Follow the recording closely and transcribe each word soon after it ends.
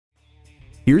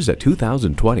Here's a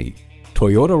 2020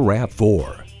 Toyota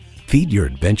RAV4. Feed your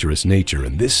adventurous nature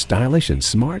in this stylish and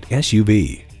smart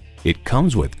SUV. It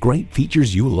comes with great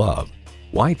features you love: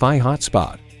 Wi-Fi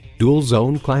hotspot, dual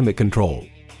zone climate control,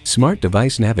 smart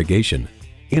device navigation,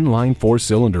 inline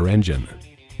 4-cylinder engine,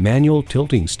 manual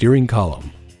tilting steering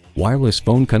column, wireless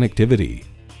phone connectivity,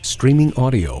 streaming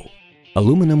audio,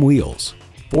 aluminum wheels,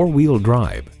 4-wheel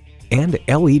drive, and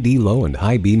LED low and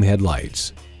high beam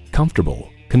headlights. Comfortable,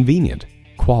 convenient,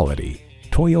 quality.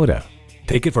 Toyota.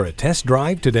 Take it for a test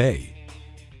drive today.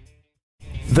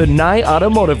 The Nye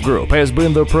Automotive Group has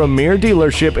been the premier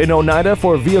dealership in Oneida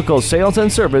for vehicle sales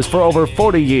and service for over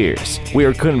 40 years. We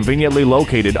are conveniently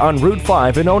located on Route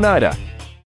 5 in Oneida.